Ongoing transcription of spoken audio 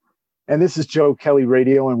And this is Joe Kelly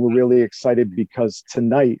Radio, and we're really excited because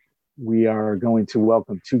tonight we are going to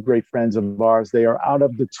welcome two great friends of ours. They are out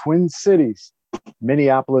of the Twin Cities,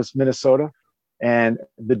 Minneapolis, Minnesota, and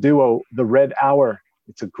the duo, The Red Hour.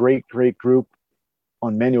 It's a great, great group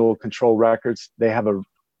on Manual Control Records. They have a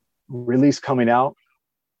release coming out.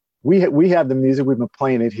 We have the music. We've been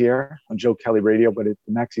playing it here on Joe Kelly Radio, but the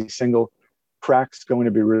maxi single Cracks going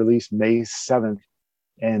to be released May 7th.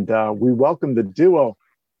 And we welcome the duo,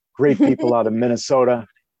 great people out of Minnesota,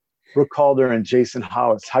 Brooke Calder and Jason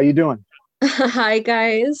Hollis. How you doing? Hi,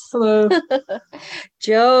 guys. Hello.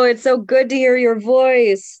 Joe, it's so good to hear your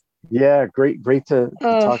voice. Yeah, great to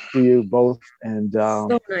talk to you both. And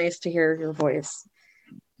so nice to hear your voice.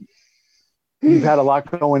 You've had a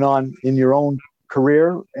lot going on in your own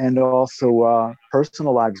career and also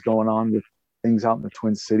personal lives going on with things out in the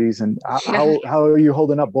Twin Cities. And how are you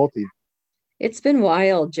holding up, both of you? It's been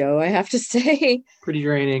wild, Joe, I have to say. Pretty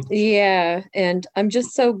draining. Yeah. And I'm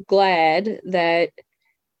just so glad that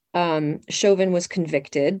Chauvin was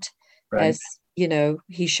convicted, right, as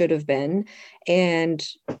he should have been. And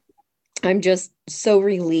I'm just so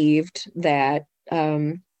relieved that what's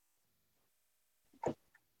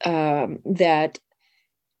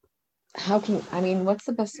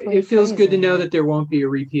the best way? It feels good to know that there won't be a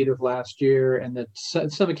repeat of last year and that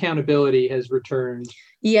some accountability has returned.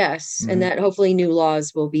 Yes, and that hopefully new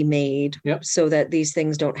laws will be made so that these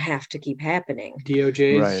things don't have to keep happening.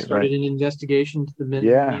 DOJ started an investigation to the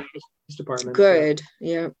Minneapolis Police Department. Good.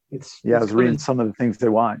 So yeah. I was reading some of the things they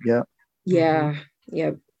want. Yeah. Yeah.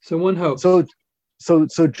 Yeah. So one hope. So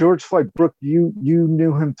George Floyd, Brooke, you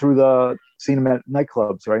knew him through the seen him at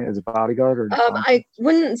nightclubs, right? As a bodyguard, or I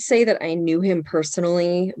wouldn't say that I knew him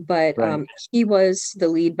personally, but he was the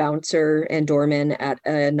lead bouncer and doorman at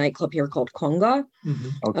a nightclub here called Conga. Mm-hmm.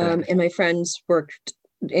 Okay. And my friends worked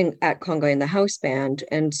at Conga in the house band,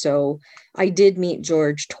 and so I did meet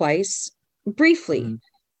George twice, briefly. Mm-hmm.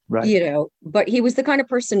 Right. But he was the kind of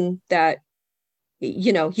person that,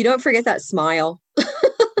 you don't forget that smile.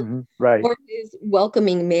 Mm-hmm. Right. Or his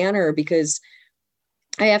welcoming manner, because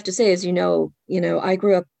I have to say, as I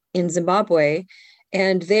grew up in Zimbabwe,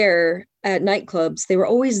 and there at nightclubs, they were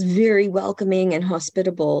always very welcoming and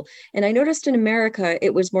hospitable. And I noticed in America,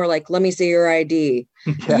 it was more like, let me see your ID.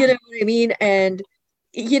 Yeah. You know what I mean? And,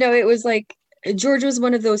 it was like, George was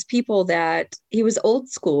one of those people that he was old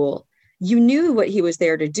school. You knew what he was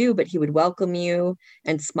there to do, but he would welcome you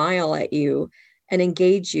and smile at you and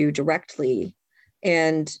engage you directly.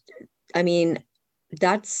 And I mean,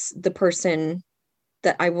 that's the person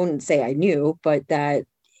that I wouldn't say I knew, but that,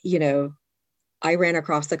 I ran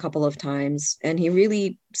across a couple of times, and he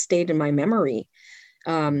really stayed in my memory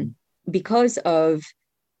because of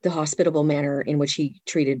the hospitable manner in which he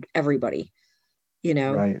treated everybody,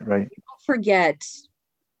 Right.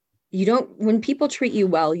 When people treat you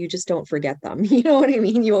well, you just don't forget them. You know what I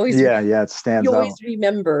mean? You always, it stands out. You always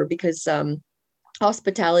remember, because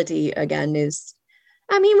hospitality, again, is,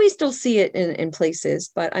 we still see it in places,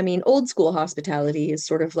 but old school hospitality is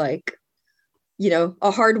sort of like,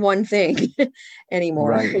 a hard-won thing anymore.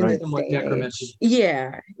 Right. Somewhat detrimental.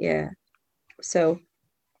 Yeah. So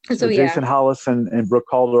Jason Hollis and Brooke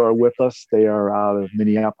Calder are with us. They are out of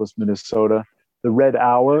Minneapolis, Minnesota. The Red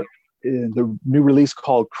Hour, the new release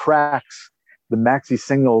called Cracks, the maxi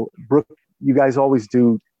single. Brooke, you guys always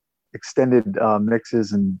do extended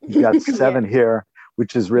mixes, and you got 7 here,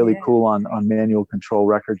 which is really cool on Manual Control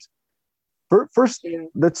Records. First,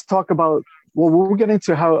 let's talk about, we'll get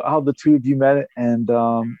into how the two of you met, and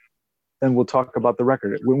then we'll talk about the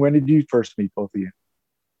record. When did you first meet, both of you?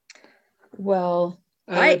 Well,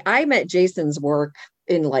 I met Jason's work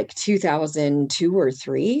in like 2002 or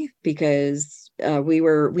 3, because we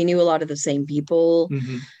knew a lot of the same people,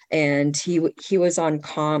 and he was on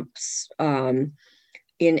comps in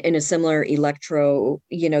a similar electro,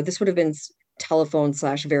 this would have been telephone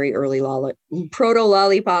 / very early proto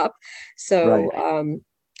lollipop. So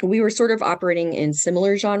we were sort of operating in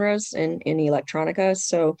similar genres in electronica.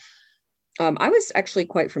 So I was actually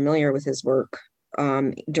quite familiar with his work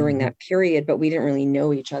during that period, but we didn't really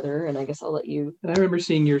know each other. And I guess I'll let you. And I remember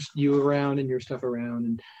seeing you around and your stuff around,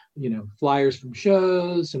 and flyers from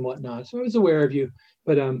shows and whatnot. So I was aware of you,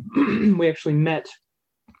 but we actually met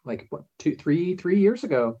like 3 years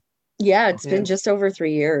ago. Yeah, it's been just over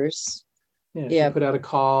 3 years. Yeah, she put out a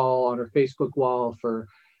call on her Facebook wall for.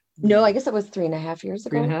 No, I guess it was 3.5 years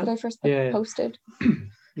ago that I first posted.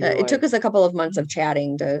 It took us a couple of months of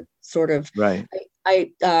chatting to sort of. Right.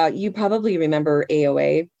 You probably remember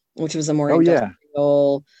AOA, which was a more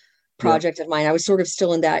industrial project of mine. I was sort of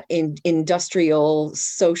still in that industrial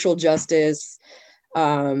social justice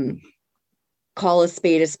call a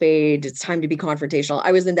spade a spade. It's time to be confrontational.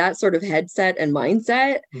 I was in that sort of headset and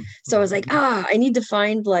mindset. So I was like, I need to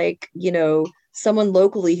find like, someone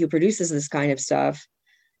locally who produces this kind of stuff,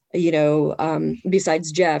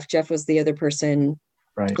 besides Jeff. Jeff was the other person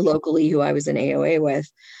locally who I was in AOA with.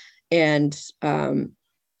 And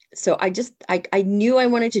so I knew I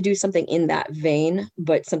wanted to do something in that vein,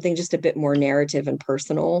 but something just a bit more narrative and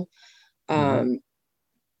personal.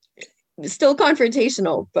 Still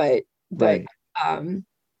confrontational, but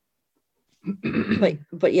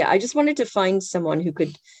yeah, I just wanted to find someone who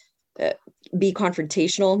could be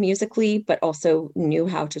confrontational musically, but also knew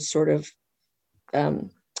how to sort of,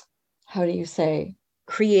 how do you say,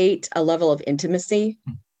 create a level of intimacy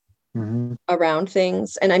around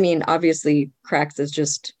things. And I mean, obviously Cracks is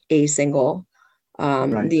just a single.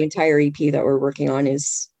 The entire EP that we're working on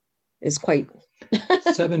is quite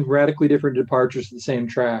 7 radically different departures of the same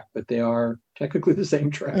track, but they are technically the same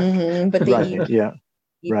track. But the EP the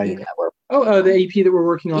EP that we're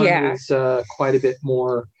working on is quite a bit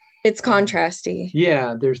more. It's contrasty.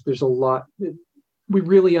 Yeah, there's a lot. We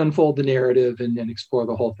really unfold the narrative and explore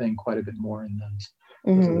the whole thing quite a bit more in those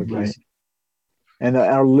other pieces. And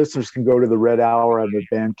our listeners can go to the Red Hour on the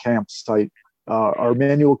Bandcamp site, our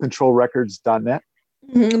manualcontrolrecords.net.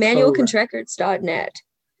 Manualcontrolrecords.net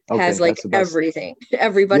has like everything,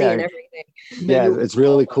 everybody and everything. Yeah, it's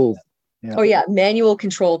really cool. Yeah. Oh yeah,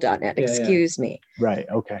 manualcontrol.net. Excuse me. Right.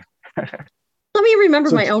 Okay. Let me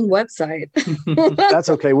remember my own website. That's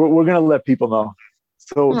okay. We're gonna let people know.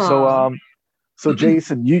 So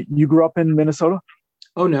Jason, you grew up in Minnesota?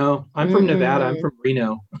 Oh no, I'm from Nevada. I'm from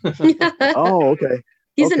Reno. Oh, okay.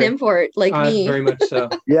 He's an import like me. Very much so.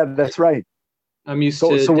 Yeah, that's right. I'm used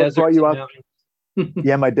to. So what brought you out?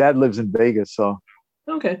 Yeah, my dad lives in Vegas, so.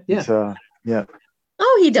 Okay. Yeah. Yeah.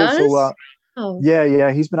 Oh, he does.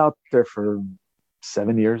 Yeah. He's been out there for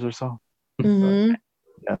 7 years or so. Yeah.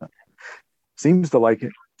 Seems to like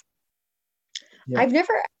it. Yeah. I've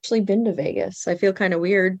never actually been to Vegas. I feel kind of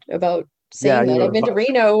weird about saying that. I've been to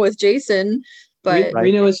Reno with Jason, but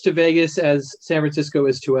Reno is to Vegas as San Francisco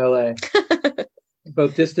is to LA,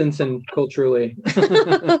 both distance and culturally.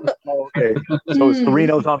 Okay, so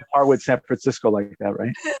Reno's on par with San Francisco like that,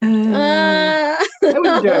 right? I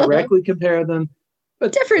wouldn't directly compare them,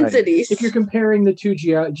 but different cities. If you're comparing the two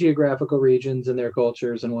geographical regions and their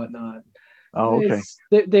cultures and whatnot. Oh, okay.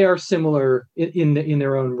 They are similar in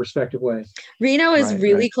their own respective way. Reno is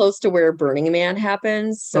really close to where Burning Man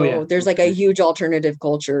happens, so there's like a huge alternative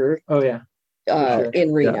culture. Oh yeah,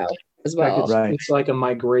 in Reno as well. It's like a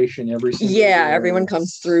migration every single year. Everyone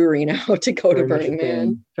comes through Reno to go to Burning Man.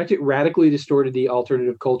 In fact, it radically distorted the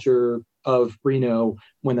alternative culture of Reno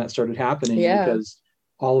when that started happening because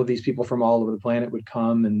all of these people from all over the planet would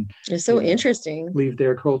come and it's so interesting. Leave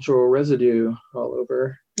their cultural residue all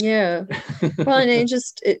over. Yeah. Well, and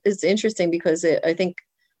it's interesting because I think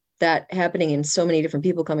that happening in so many different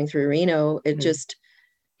people coming through Reno, it just,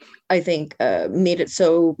 I think, made it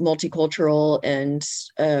so multicultural and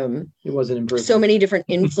it wasn't so many different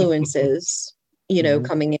influences,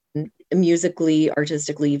 coming in musically,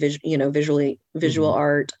 artistically, visually, visual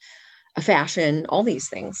art, fashion, all these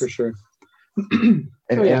things. For sure. And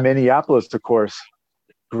Minneapolis, of course,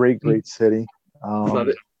 great city. Love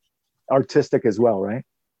it. Artistic as well, right?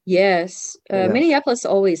 Yes. Minneapolis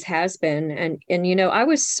always has been. And I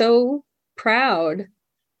was so proud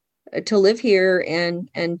to live here and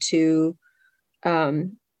to,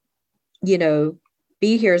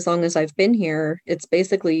 be here as long as I've been here. It's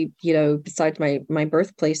basically, besides my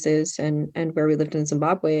birthplaces and where we lived in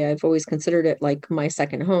Zimbabwe, I've always considered it like my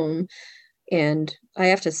second home. And I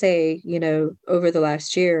have to say, over the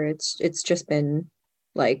last year, it's just been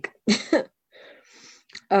like,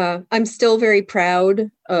 I'm still very proud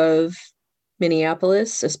of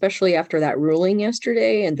Minneapolis, especially after that ruling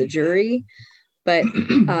yesterday and the jury. But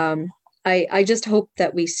I just hope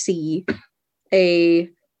that we see a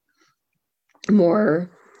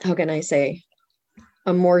more, how can I say,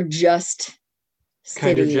 a more just city.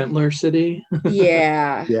 Kind of gentler city.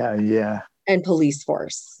 Yeah. Yeah. And police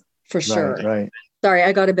force, for sure. Right. Sorry,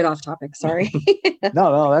 I got a bit off topic. Sorry.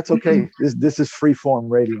 No, that's okay. This is free form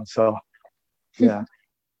radio. So, yeah.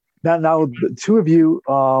 Now, the two of you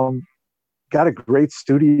got a great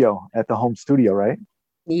studio at the home studio, right?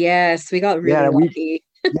 Yes, we got really lucky.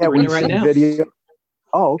 We've seen video.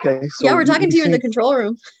 Oh, okay. So we're talking to you in the control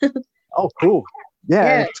room. Oh, cool.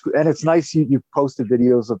 Yeah. And it's nice you posted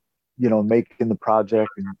videos of, making the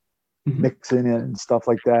project and mixing it and stuff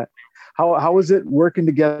like that. How is it working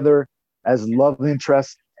together as love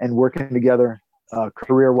interest and working together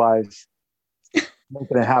career-wise,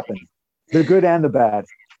 making it happen? The good and the bad.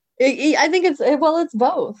 I think it's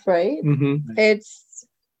both, right? Mm-hmm.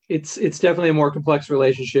 It's definitely a more complex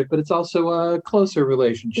relationship, but it's also a closer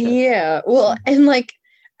relationship. Yeah. Well, and like,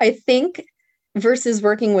 I think versus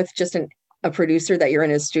working with just a producer that you're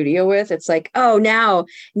in a studio with, it's like, oh, now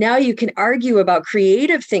you can argue about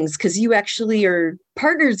creative things because you actually are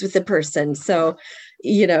partners with the person. So,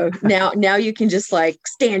 now you can just like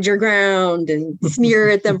stand your ground and sneer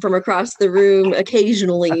at them from across the room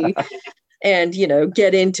occasionally and,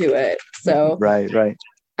 get into it. So, right.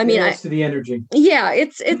 I mean, to the energy. Yeah,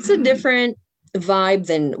 it's a different vibe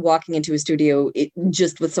than walking into a studio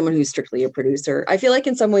just with someone who's strictly a producer. I feel like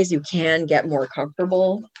in some ways you can get more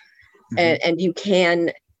comfortable and you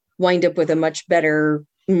can wind up with a much better,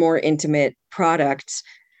 more intimate product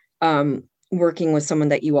working with someone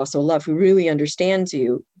that you also love, who really understands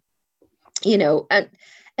you,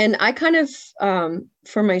 and I kind of,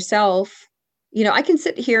 for myself, I can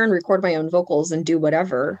sit here and record my own vocals and do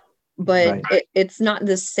whatever, but it's not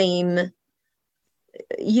the same,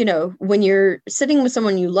 when you're sitting with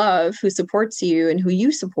someone you love who supports you and who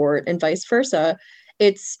you support and vice versa.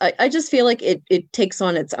 I just feel like it takes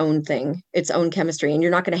on its own thing, its own chemistry, and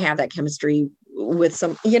you're not going to have that chemistry with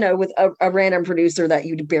with a random producer that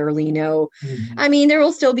you barely know. I mean, there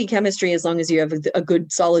will still be chemistry as long as you have a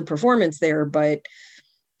good solid performance there, but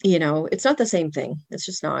it's not the same thing. It's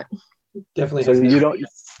just not. Definitely. So you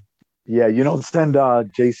don't send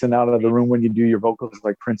Jason out of the room when you do your vocals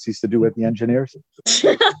like Prince used to do with the Engineers.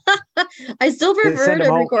 I still prefer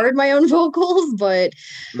to record my own vocals, but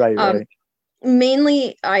right.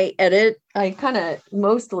 Mainly I edit. I kind of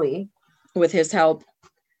mostly with his help.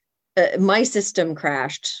 My system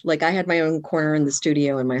crashed. Like, I had my own corner in the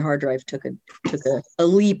studio and my hard drive took a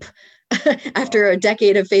leap after a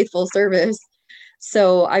decade of faithful service.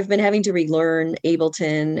 So I've been having to relearn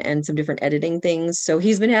Ableton and some different editing things. So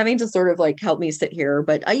he's been having to sort of like help me sit here,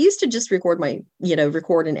 but I used to just record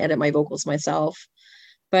and edit my vocals myself.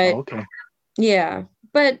 But yeah,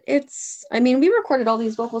 but we recorded all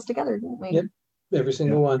these vocals together, didn't we? Yep. Every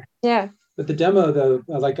single one. Yeah. But the demo though,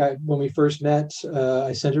 when we first met,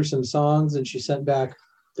 I sent her some songs and she sent back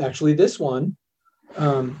actually this one.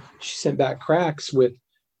 She sent back cracks with,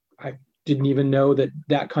 I didn't even know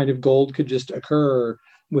that kind of gold could just occur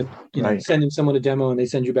with sending someone a demo and they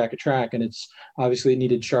send you back a track, and it's obviously it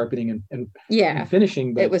needed sharpening and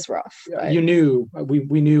finishing, but it was rough. You knew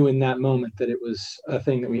we knew in that moment that it was a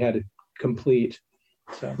thing that we had to complete.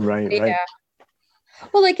 So right.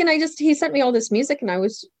 Well, like, and he sent me all this music and I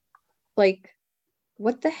was like,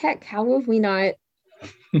 what the heck? How have we not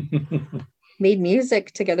made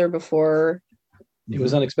music together before? It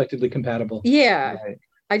was unexpectedly compatible. Yeah. Right.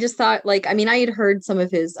 I just thought, like, I had heard some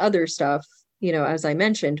of his other stuff, as I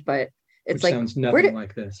mentioned, but it's like, sounds nothing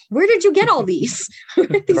like this. Where did you get all these? Where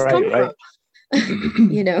did these come from?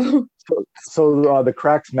 So the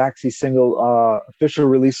Cracks maxi single official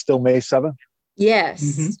release still May 7th? Yes.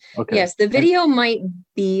 Mm-hmm. Okay. Yes. The video might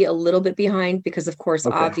be a little bit behind because, of course,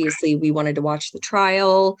 obviously we wanted to watch the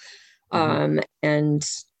trial. And,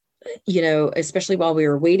 especially while we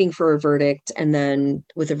were waiting for a verdict, and then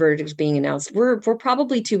with the verdict being announced, we're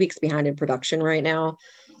probably 2 weeks behind in production right now.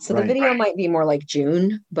 So the video might be more like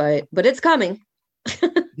June, but it's coming.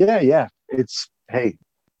 Yeah. It's, hey,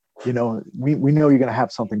 we know you're going to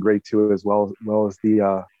have something great too, as well as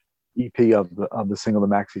the EP of the single, the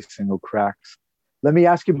maxi single Cracks. Let me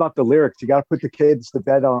ask you about the lyrics. You got to put the kids to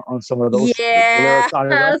bed on some of those lyrics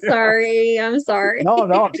on it. I'm sorry.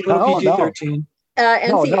 No. PG-13.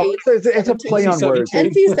 NC it's a play on words.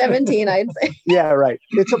 NC-17, I'd say. Yeah, right.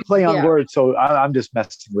 It's a play on words, so I'm just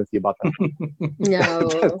messing with you about that.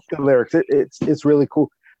 No, the lyrics. It's really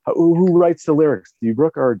cool. Who writes the lyrics? Do you,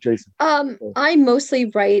 Brooke, or Jason? I mostly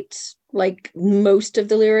write like most of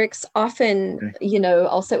the lyrics. Often,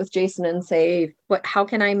 I'll sit with Jason and say, how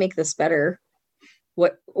can I make this better?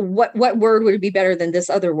 What word would be better than this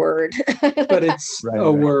other word? But it's a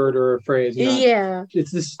word or a phrase.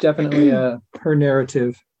 This is definitely her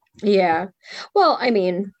narrative. Yeah. Well,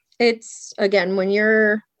 it's, again, when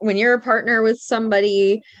you're a partner with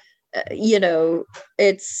somebody,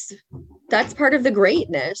 that's part of the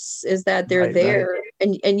greatness, is that they're there.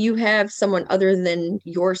 And you have someone other than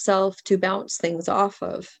yourself to bounce things off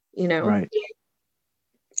of, Right.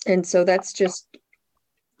 And so that's just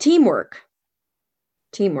teamwork.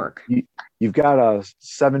 You've got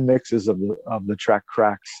 7 mixes of the track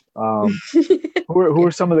Cracks. Who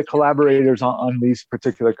are some of the collaborators on these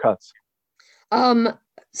particular cuts?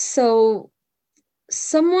 So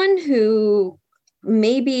someone who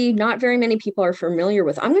maybe not very many people are familiar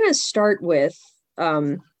with. I'm going to start with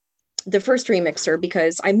the first remixer,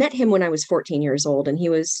 because I met him when I was 14 years old, and he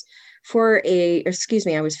was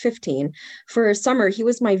I was 15. For a summer, he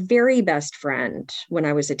was my very best friend when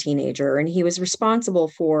I was a teenager, and he was responsible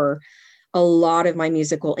for a lot of my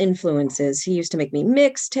musical influences. He used to make me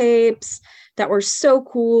mixtapes that were so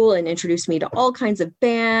cool and introduced me to all kinds of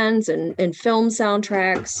bands and film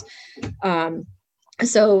soundtracks.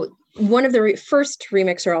 So one of the first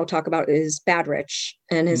remixer I'll talk about is Bad Rich,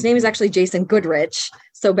 and his name is actually Jason Goodrich.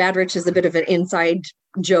 So Bad Rich is a bit of an inside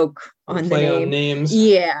joke on the name. On names.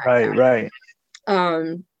 Yeah. Right.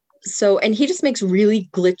 So, and he just makes really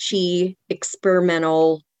glitchy,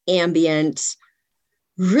 experimental, ambient,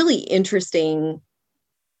 really interesting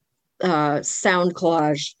sound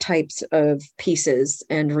collage types of pieces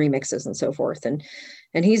and remixes and so forth. And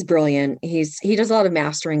he's brilliant. He does a lot of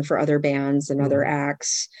mastering for other bands and other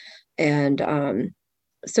acts. And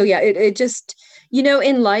so yeah, it just,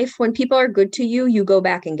 in life, when people are good to you, you go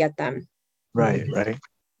back and get them. Right.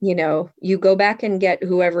 You go back and get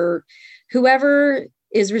whoever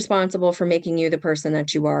is responsible for making you the person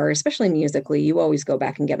that you are, especially musically. You always go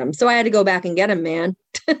back and get them. So I had to go back and get him, man.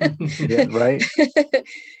 Yeah, right.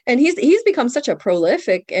 And he's become such a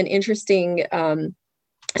prolific and interesting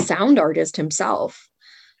sound artist himself.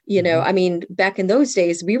 I mean, back in those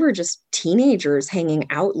days, we were just teenagers hanging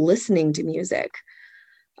out, listening to music.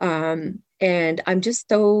 And I'm just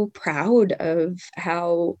so proud of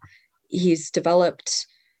how he's developed,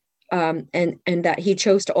 and that he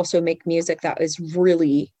chose to also make music that is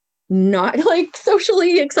really not like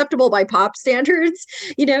socially acceptable by pop standards.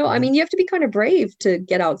 I mean, you have to be kind of brave to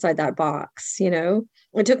get outside that box.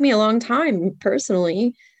 It took me a long time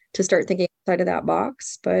personally to start thinking outside of that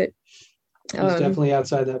box, but he's definitely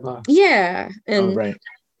outside that box. Yeah. And right.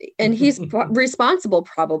 And he's responsible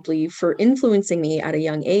probably for influencing me at a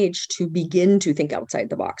young age to begin to think outside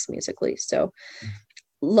the box musically. So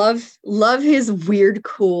love his weird,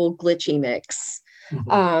 cool, glitchy mix.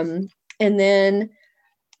 And then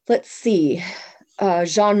let's see,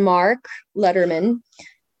 Jean-Marc Letterman.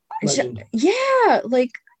 Yeah,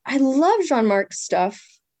 like I love Jean-Marc's stuff.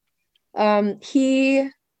 I'm pretty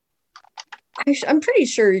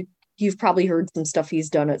sure you've probably heard some stuff he's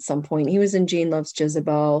done at some point. He was in Jane Loves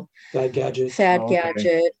Jezebel, Fad Gadget,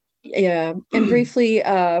 Gadget, yeah, and briefly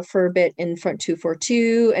for a bit in Front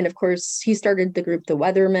 242, and of course he started the group The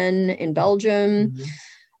Weathermen in Belgium.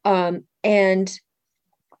 And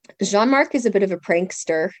Jean-Marc is a bit of a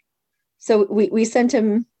prankster, so we sent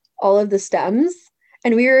him all of the stems,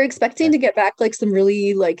 and we were expecting to get back like some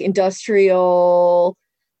really like industrial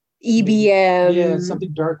EBM, yeah,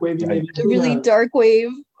 something dark wavy, maybe really dark wave.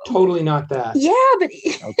 Totally not that. Yeah, but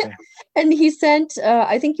and he sent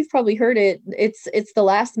I think you've probably heard it. It's the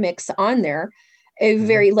last mix on there, a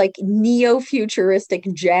very like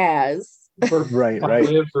neo-futuristic jazz. Right.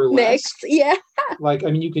 For mix. Yeah. Like, I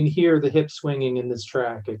mean, you can hear the hip swinging in this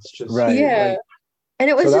track. It's just yeah. And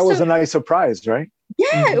it was that was a nice surprise, right?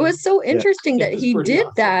 Yeah, it was so interesting that he did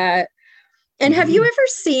awesome. That. And have you ever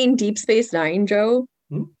seen Deep Space Nine, Joe?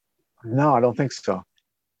 No, I don't think so.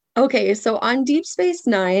 Okay, so on Deep Space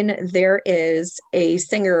Nine, there is a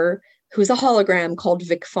singer who's a hologram called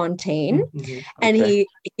Vic Fontaine, and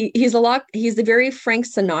he's a very Frank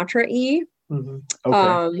Sinatra-y,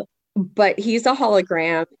 but he's a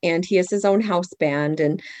hologram, and he has his own house band.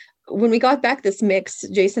 And when we got back this mix,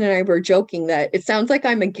 Jason and I were joking that it sounds like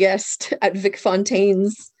I'm a guest at Vic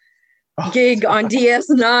Fontaine's gig on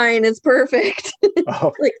DS9. It's perfect.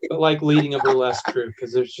 like leading a burlesque troupe,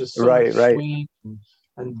 because there's just so much swing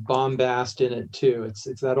and bombast in it too. It's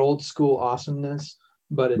that old school awesomeness,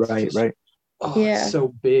 but it's it's so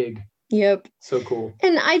big. Yep. So cool.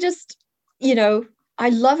 And I just, I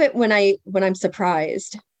love it when I'm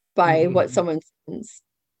surprised by what someone sings.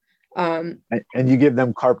 And you give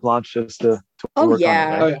them carte blanche just to work on it,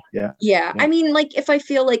 right? Yeah. I mean, like if I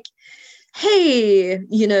feel like, hey,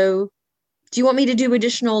 do you want me to do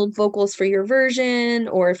additional vocals for your version?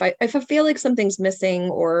 Or if I feel like something's missing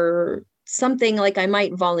or something, like I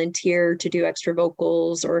might volunteer to do extra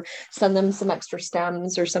vocals or send them some extra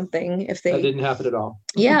stems or something. That didn't happen at all.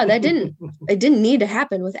 Yeah, it didn't need to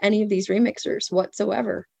happen with any of these remixers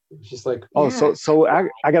whatsoever. It's just like, so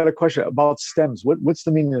I got a question about stems. What's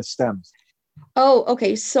the meaning of stems? Oh,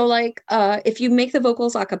 okay. So like, if you make the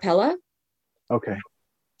vocals a cappella. Okay.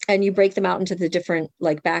 And you break them out into the different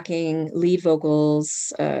like backing, lead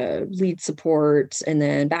vocals, lead support, and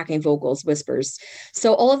then backing vocals, whispers.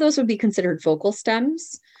 So all of those would be considered vocal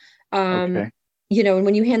stems. And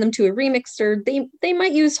when you hand them to a remixer, they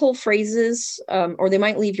might use whole phrases, or they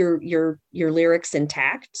might leave your lyrics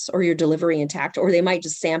intact or your delivery intact, or they might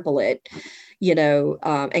just sample it.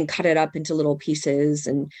 and cut it up into little pieces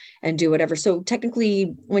and do whatever. So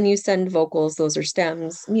technically, when you send vocals, those are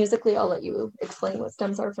stems. Musically, I'll let you explain what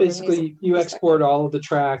stems are. Basically, you export all of the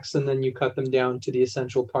tracks and then you cut them down to the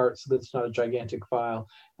essential parts so that it's not a gigantic file.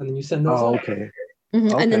 And then you send those out. Okay. Mm-hmm.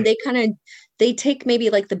 Okay. And then they take maybe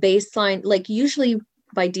like the bass line, like usually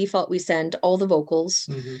by default, we send all the vocals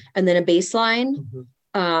and then a bass line,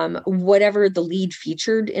 whatever the lead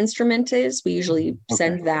featured instrument is, we usually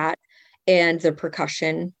send that, and the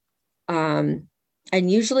percussion, and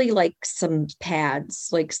usually like some pads,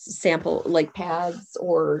 like sample, like pads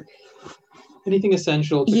or anything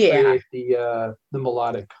essential to create the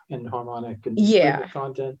melodic and harmonic and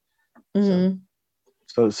content. Mm-hmm.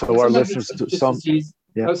 So our listeners, sometimes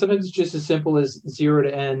it's just as simple as 0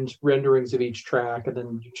 to end renderings of each track, and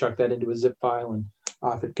then you chuck that into a zip file and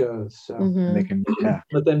off it goes. So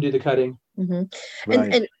let them do the cutting. Mm-hmm.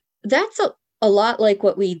 Right. And that's a lot like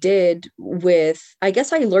what we did with, I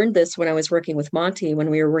guess I learned this when I was working with Monty, when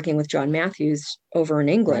we were working with John Matthews over in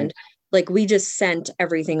England. Right. Like we just sent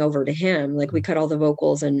everything over to him. Like we cut all the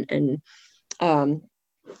vocals and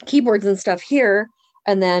keyboards and stuff here,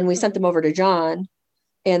 and then we sent them over to John.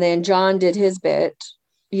 And then John did his bit,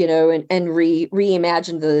 and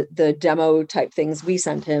reimagined the demo type things we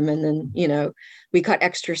sent him. And then, we cut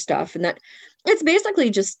extra stuff. And that it's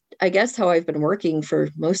basically just, I guess, how I've been working for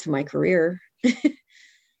most of my career.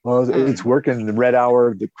 Well, it's working. The Red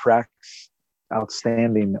Hour, the Cracks,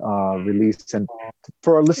 outstanding release. And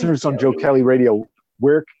for our listeners on Joe Kelly Radio,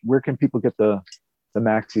 where can people get the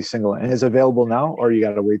maxi single? And is it available now, or you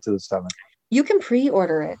got to wait till the 7th? You can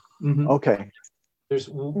pre-order it. Mm-hmm. Okay. There's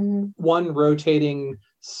one rotating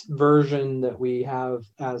version that we have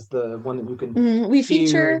as the one that you can we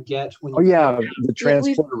feature and get when the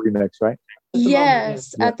Transporter remix, right?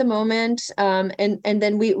 At the moment. And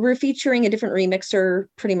then we're featuring a different remixer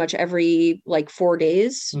pretty much every like 4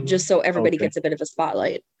 days, just so everybody gets a bit of a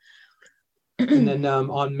spotlight. And then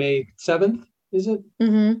on May 7th, is it?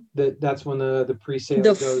 That's when the pre-sale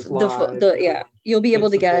goes live. You'll be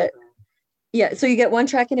able to get. Yeah, so you get one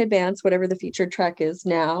track in advance, whatever the featured track is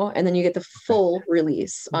now, and then you get the full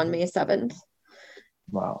release on May 7th.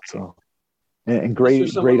 Wow. So, and great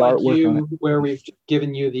artwork on it. Where we've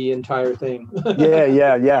given you the entire thing.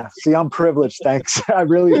 Yeah. See, I'm privileged. Thanks. I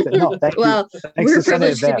really thank you. Well,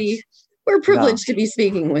 we're privileged to be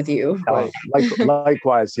speaking with you.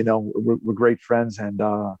 Likewise, we're great friends, and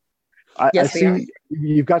I see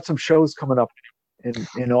you've got some shows coming up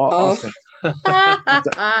in Austin. What's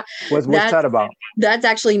that about? That's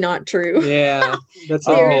actually not true. Yeah, that's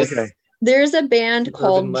There's a band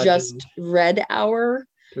called Just Red Hour.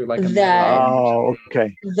 That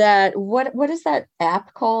what is that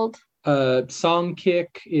app called? Songkick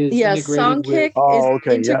is Songkick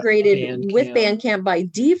is integrated with Bandcamp by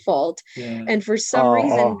default, and for some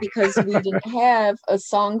reason, because we didn't have a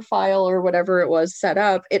song file or whatever it was set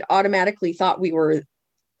up, it automatically thought we were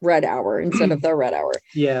Red Hour instead of the Red Hour.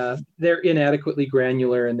 Yeah, they're inadequately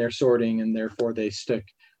granular in their sorting, and therefore they stick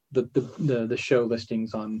the show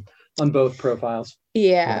listings on both profiles.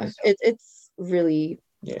 It's really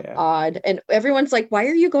odd, and everyone's like, why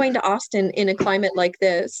are you going to Austin in a climate like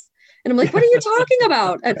this? And I'm like, what are you talking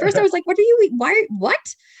about? At first I was like, what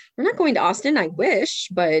we're not going to Austin. I wish,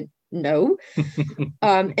 but no.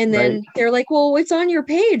 And then they're like, well, it's on your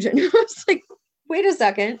page. And I was like, wait a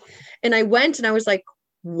second. And I went and I was like,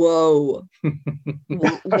 whoa,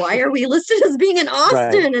 why are we listed as being in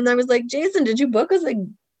Austin? Right. And I was like, Jason, did you book us a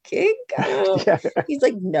gig? He's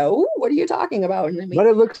like, no, what are you talking about? But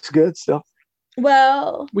it looks good still.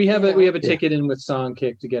 Well, we have a ticket in with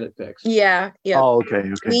Songkick to get it fixed. Yeah. Oh, okay.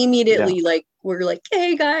 We immediately we're like,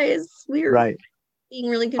 hey guys, we're being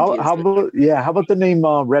really confused. How about the name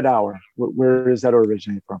Red Hour? Where is that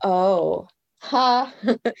originating from? Oh,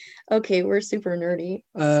 okay, we're super nerdy.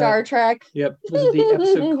 Star Trek. Yep. Was it the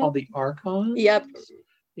episode called The Archon? Yep.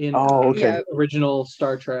 In original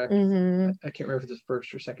Star Trek. I can't remember if it's the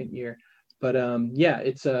first or second year. But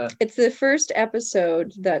it's the first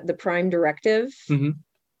episode that the Prime Directive.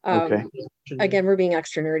 Again, we're being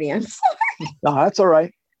extra nerdy. I'm sorry. No, that's all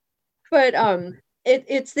right. But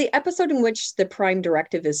it's the episode in which the Prime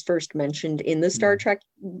Directive is first mentioned in the Star Trek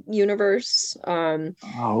universe. And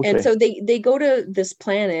so they go to this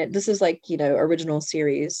planet. This is like, original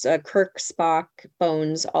series. Kirk, Spock,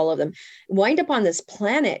 Bones, all of them wind up on this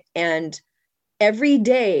planet, and every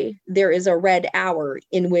day there is a red hour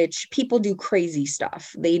in which people do crazy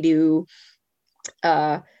stuff. They do,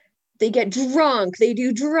 they get drunk, they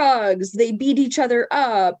do drugs, they beat each other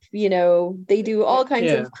up, they do all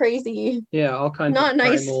kinds of crazy, all kinds not of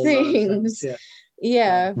nice things.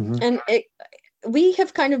 And we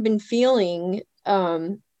have kind of been feeling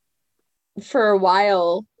for a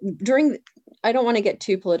while during, I don't want to get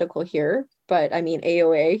too political here, but I mean,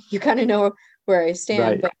 AOA, you kind of know where I stand,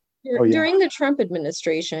 Right. but during the Trump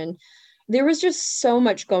administration, there was just so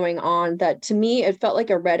much going on that to me, it felt like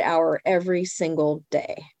a red hour every single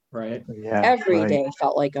day. Right. Yeah. Every day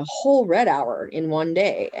felt like a whole red hour in one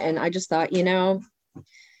day. And I just thought,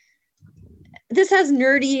 this has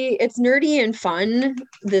it's nerdy and fun,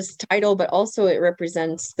 this title, but also it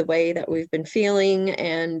represents the way that we've been feeling.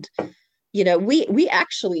 And, we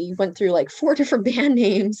actually went through like 4 different band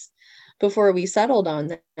names before we settled on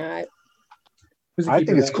that. I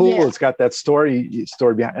think it's cool. Yeah. It's got that story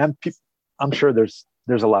behind it. And I'm sure there's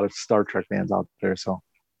a lot of Star Trek fans out there. So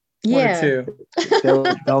yeah, they'll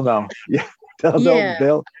know. Yeah, they'll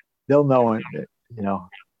know it.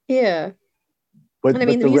 Yeah, but I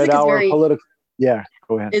mean, the red hour political. Yeah,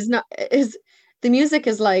 go ahead. The music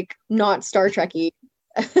is like not Star Trekky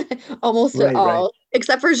almost at all, right.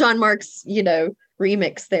 Except for Jean-Marc's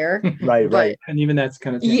remix there. right. And even that's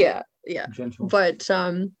kind of gentle. But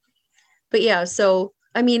yeah, so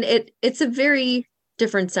I mean, it's a very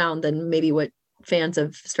different sound than maybe what fans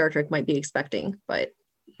of Star Trek might be expecting, but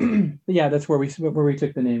yeah, that's where we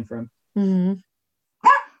took the name from. Mm-hmm.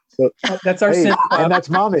 So that's our synth pop. And that's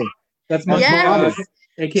Mommy. That's Mommy, yes.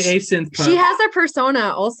 AKA synth pop. She has a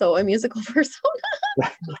persona, also a musical persona.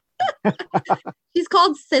 She's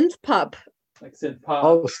called Synth Pup. Like synth pop.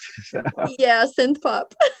 Oh, yeah, Synth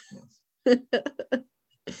Pup. And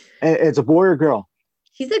it's a boy or girl?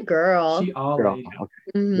 She's a girl. Girl. Okay.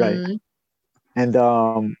 Mm-hmm. Right.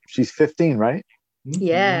 And she's 15, right?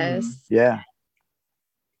 Yes. Yeah.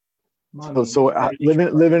 So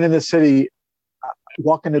living in the city,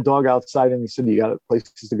 walking the dog outside in the city, you got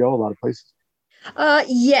places to go, a lot of places.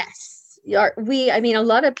 Yes. A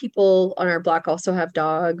lot of people on our block also have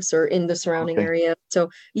dogs or in the surrounding area. So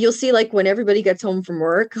you'll see, like, when everybody gets home from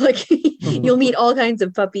work, like you'll meet all kinds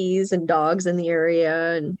of puppies and dogs in the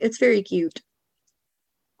area, and it's very cute.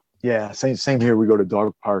 Yeah, same here. We go to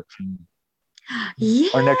dog parks. And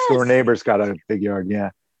yes. Our next door neighbor's got a big yard.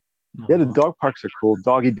 Yeah. Yeah, the dog parks are cool.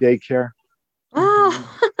 Doggy daycare.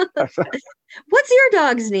 Oh. What's your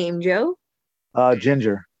dog's name, Joe?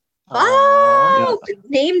 Ginger. Oh, yeah.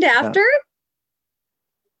 Named after? Yeah.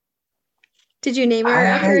 Did you name her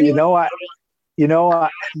after anyone?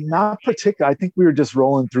 Not particular. I think we were just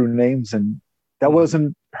rolling through names, and that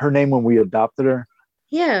wasn't her name when we adopted her.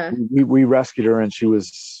 Yeah. We rescued her, and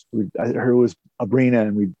her was Abrina,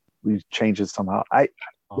 and we changed it somehow. I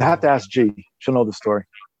have to ask G. She'll know the story.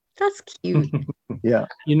 That's cute. Yeah.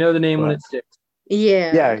 You know the name when it sticks.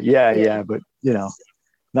 Yeah. Yeah.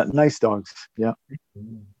 But nice dogs. Yeah.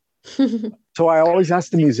 So I always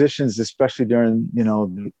ask the musicians, especially during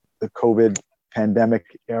the COVID pandemic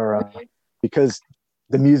era, because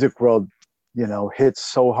the music world hits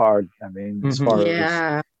so hard. I mean, as far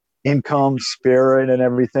as income, spirit, and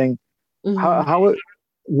everything. Mm-hmm.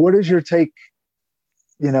 What is your take?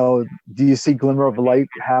 Do you see glimmer of light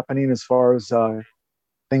happening as far as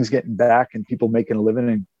things getting back and people making a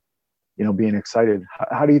living and being excited?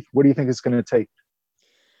 What do you think it's going to take?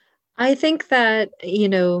 I think that,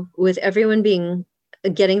 with everyone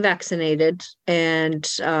getting vaccinated and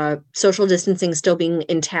social distancing still being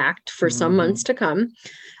intact for some months to come,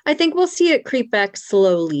 I think we'll see it creep back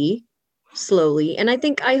slowly. And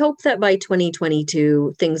I hope that by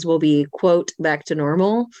 2022, things will be, quote, back to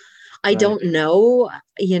normal. I don't know,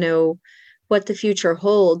 what the future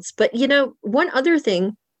holds. But, one other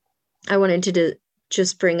thing I wanted to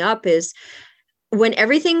just bring up is when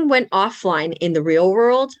everything went offline in the real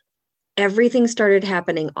world, everything started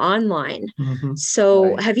happening online. Mm-hmm.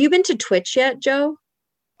 So have you been to Twitch yet, Joe?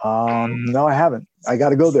 No, I haven't. I got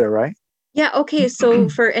to go there, right? Yeah. Okay. So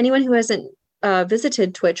for anyone who hasn't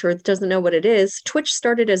visited Twitch or doesn't know what it is, Twitch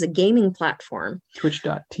started as a gaming platform.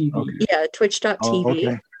 Twitch.tv. Okay. Yeah, Twitch.tv. Oh,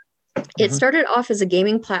 okay. It started off as a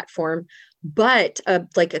gaming platform, but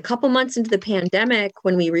like a couple months into the pandemic,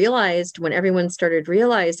 when everyone started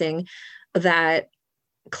realizing that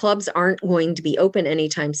clubs aren't going to be open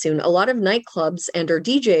anytime soon, a lot of nightclubs and/or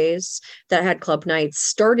DJs that had club nights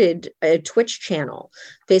started a Twitch channel,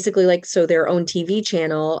 basically their own TV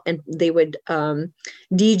channel, and they would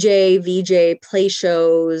DJ, VJ, play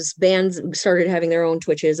shows. Bands started having their own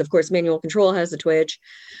Twitches. Of course, Manual Control has a Twitch.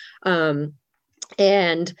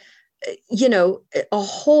 And a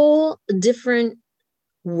whole different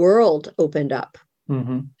world opened up.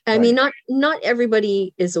 Mm-hmm. I mean, not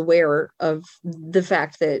everybody is aware of the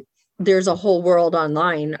fact that there's a whole world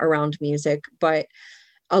online around music, but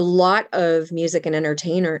a lot of music and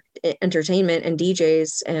entertainment and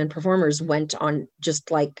DJs and performers went on just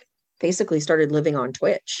like basically started living on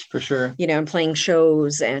Twitch. For sure. And playing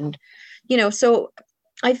shows and, so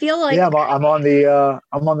I feel like. Yeah, I'm on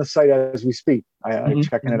the site as we speak. I'm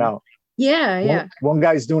checking it out. Yeah. One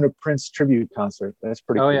guy's doing a Prince tribute concert. That's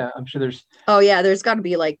pretty cool. Yeah. I'm sure there's. Oh, yeah. There's got to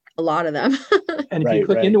be like a lot of them. And if you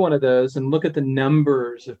click into one of those and look at the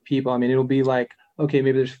numbers of people, I mean, it'll be like, okay,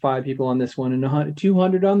 maybe there's 5 people on this one and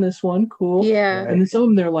 200 on this one. Cool. Yeah. And then some of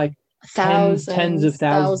them, they're like tens of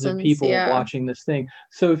thousands of people yeah. watching this thing.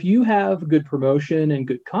 So if you have good promotion and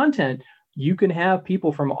good content, you can have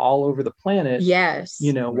people from all over the planet, yes,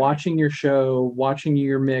 watching your show, watching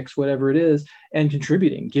your mix, whatever it is, and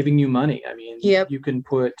contributing, giving you money. I mean, you can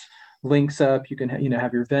put links up, you can,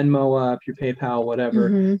 have your Venmo up, your PayPal,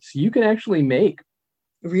 whatever. So you can actually make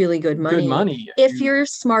really good money. If you're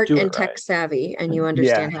smart and tech savvy and you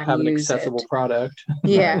understand how to use an accessible product.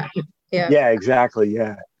 Yeah. Yeah, exactly.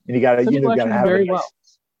 Yeah. And you gotta have very it. Well.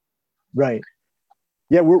 Right.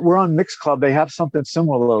 Yeah, we're on Mixclub. They have something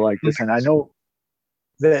similar like this, and I know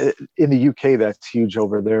that in the UK that's huge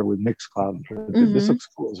over there with Mixclub. This looks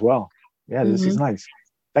cool as well. Yeah, this is nice.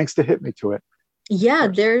 Thanks to hit me to it.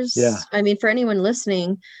 Yeah, I mean, for anyone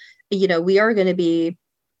listening, we are going to be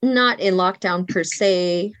not in lockdown per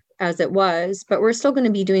se as it was, but we're still going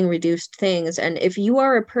to be doing reduced things. And if you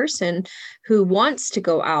are a person who wants to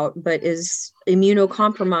go out but is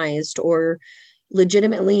immunocompromised or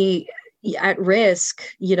legitimately at risk,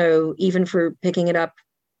 even for picking it up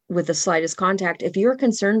with the slightest contact, if you're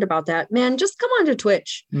concerned about that, man, just come onto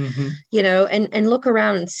Twitch, and look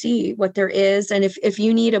around and see what there is. And if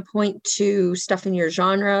you need to point to stuff in your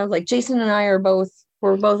genre, like Jason and I we're both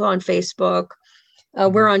on Facebook.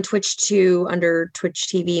 We're on Twitch too, under Twitch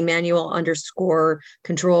TV,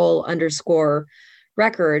 _control_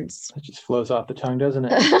 records. It just flows off the tongue, doesn't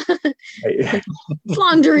it? It's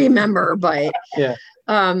long to remember, but yeah.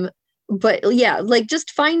 But yeah, like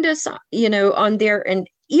just find us, on there. And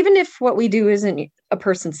even if what we do isn't a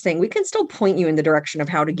person's thing, we can still point you in the direction of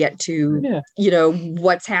how to get to,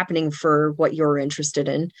 what's happening for what you're interested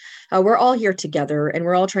in. We're all here together and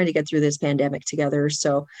we're all trying to get through this pandemic together.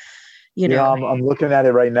 So, I'm looking at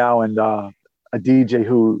it right now, and a DJ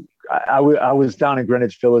who I was down in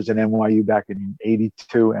Greenwich Village in NYU back in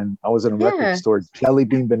 '82, and I was in a record store. Jelly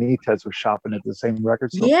Bean Benitez was shopping at the same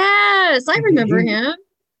record store. Yes, I remember him.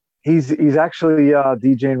 He's actually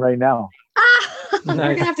DJing right now. We're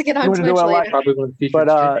gonna have to get on Twitch later. Probably one of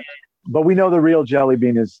the but we know the real Jelly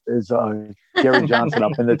Bean is Gary Johnson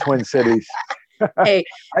up in the Twin Cities. Hey,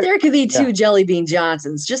 there could be 2 Jelly Bean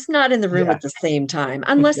Johnsons, just not in the room at the same time.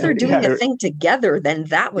 Unless they're doing a thing together, then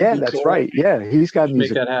that would be that's cool. right. Yeah, he's got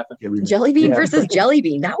music. Make that happen. Jelly Bean versus Jelly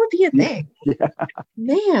Bean. That would be a thing. Yeah.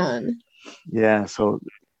 Man. Yeah. So,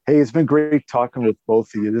 hey, it's been great talking with both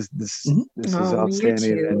of you. This is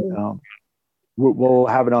outstanding, and we'll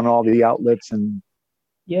have it on all the outlets and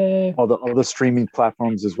all the streaming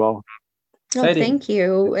platforms as well. Oh, thank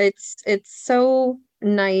you. It's so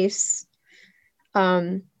nice.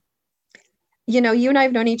 You and I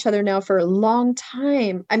have known each other now for a long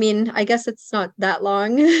time. I mean, I guess it's not that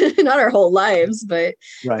long, not our whole lives, but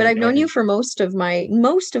I've known you for most of my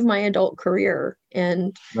adult career.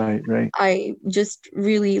 And I just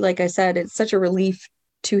really, like I said, it's such a relief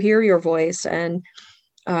to hear your voice. And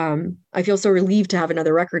I feel so relieved to have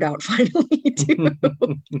another record out finally too.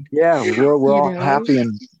 Yeah, we're all happy,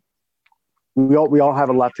 and we all have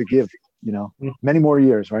a lot to give, many more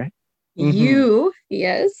years, right? You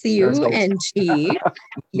and G.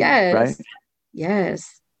 Yes. Right?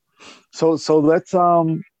 Yes. So let's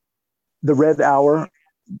the Red Hour,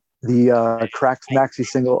 the Cracks maxi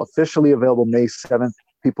single, officially available May 7th.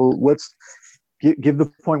 People, let's give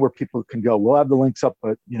the point where people can go. We'll have the links up,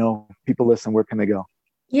 but people listen, where can they go?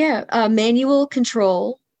 Yeah,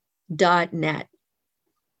 manualcontrol.net.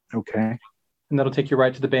 Okay. And that'll take you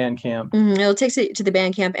right to the Bandcamp. It'll take you to the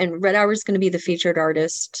Bandcamp, and Red Hour is going to be the featured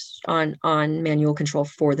artist on Manual Control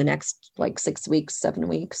for the next 6 weeks, 7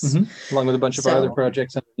 weeks, along with a bunch of our other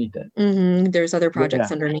projects underneath it. There's other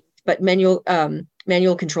projects underneath, but Manual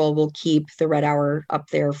Control will keep the Red Hour up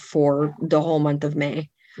there for the whole month of May.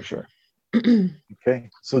 For sure. Okay,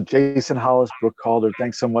 so Jason Hollis, Brooke Calder,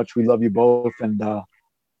 thanks so much. We love you both, and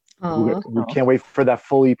we can't wait for that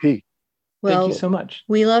full EP. Well, thank you so much.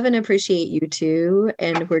 We love and appreciate you too,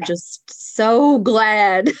 and we're just so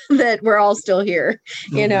glad that we're all still here.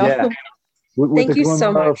 Yeah. Thank you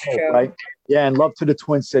so much, Joe. Right? Yeah, and love to the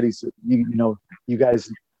Twin Cities. You guys,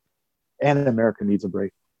 and America needs a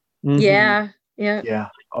break. Yeah.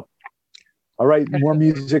 All right, more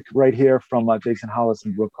music right here from Jason Hollis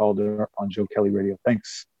and Brooke Calder on Joe Kelly Radio. Thanks.